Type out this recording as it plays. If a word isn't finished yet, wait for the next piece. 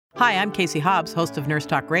Hi, I'm Casey Hobbs, host of Nurse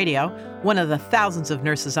Talk Radio, one of the thousands of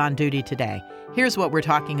nurses on duty today. Here's what we're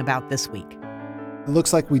talking about this week. It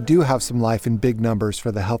looks like we do have some life in big numbers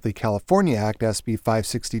for the Healthy California Act, SB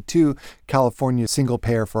 562, California Single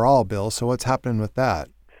Payer for All bill. So what's happening with that?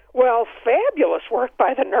 Well, fabulous work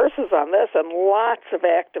by the nurses on this, and lots of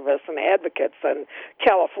activists and advocates in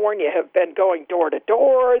California have been going door to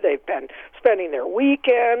door. They've been spending their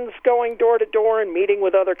weekends going door to door and meeting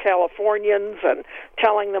with other Californians and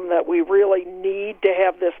telling them that we really need to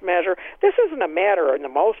have this measure. This isn't a matter, in the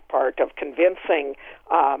most part, of convincing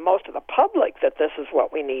most of the public that this is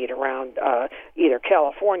what we need around either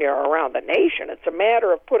California or around the nation. It's a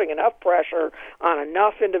matter of putting enough pressure on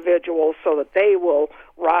enough individuals so that they will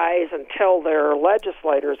rise and tell their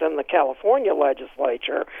legislators in the California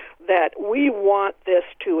legislature that we want this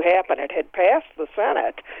to happen. It had passed the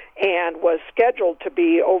Senate and was scheduled to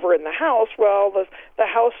be over in the House. Well, the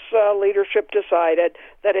House leadership decided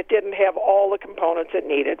that it didn't have all the components it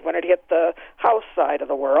needed when it hit the House side of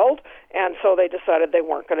the world, and so they decided they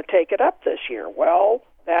weren't going to take it up this year. Well,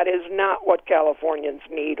 that is not what Californians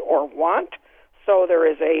need or want. So there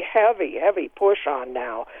is a heavy, heavy push on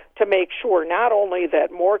now to make sure not only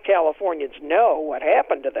that more Californians know what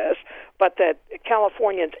happened to this, but that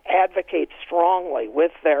Californians advocate strongly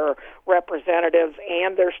with their representatives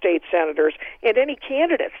and their state senators and any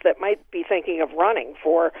candidates that might be thinking of running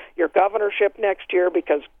for your governorship next year,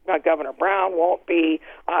 because Governor Brown won't be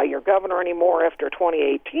your governor anymore after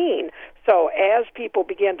 2018. So as people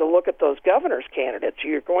begin to look at those governor's candidates,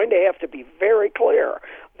 you're going to have to be very clear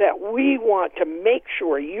that we want to make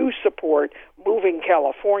sure you support moving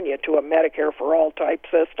California to a Medicare for All type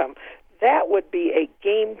system. That would be a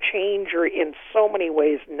game changer in so many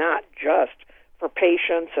ways, not just for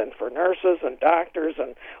patients and for nurses and doctors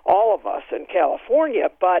and all of us in California,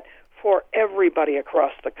 but for everybody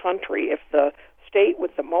across the country. If the state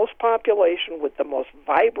with the most population, with the most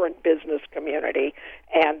vibrant business community,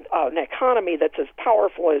 and an economy that's as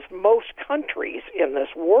powerful as most countries in this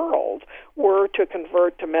world were to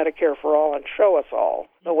convert to Medicare for All and show us all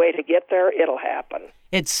the way to get there, it'll happen.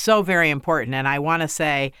 It's so very important, and I want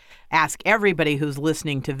to ask everybody who's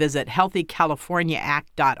listening to visit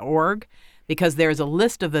healthycaliforniaact.org, because there's a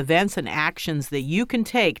list of events and actions that you can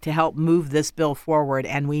take to help move this bill forward,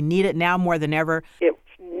 and we need it now more than ever. It's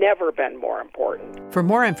never been more important. For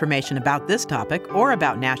more information about this topic or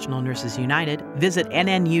about National Nurses United, visit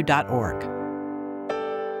nnu.org.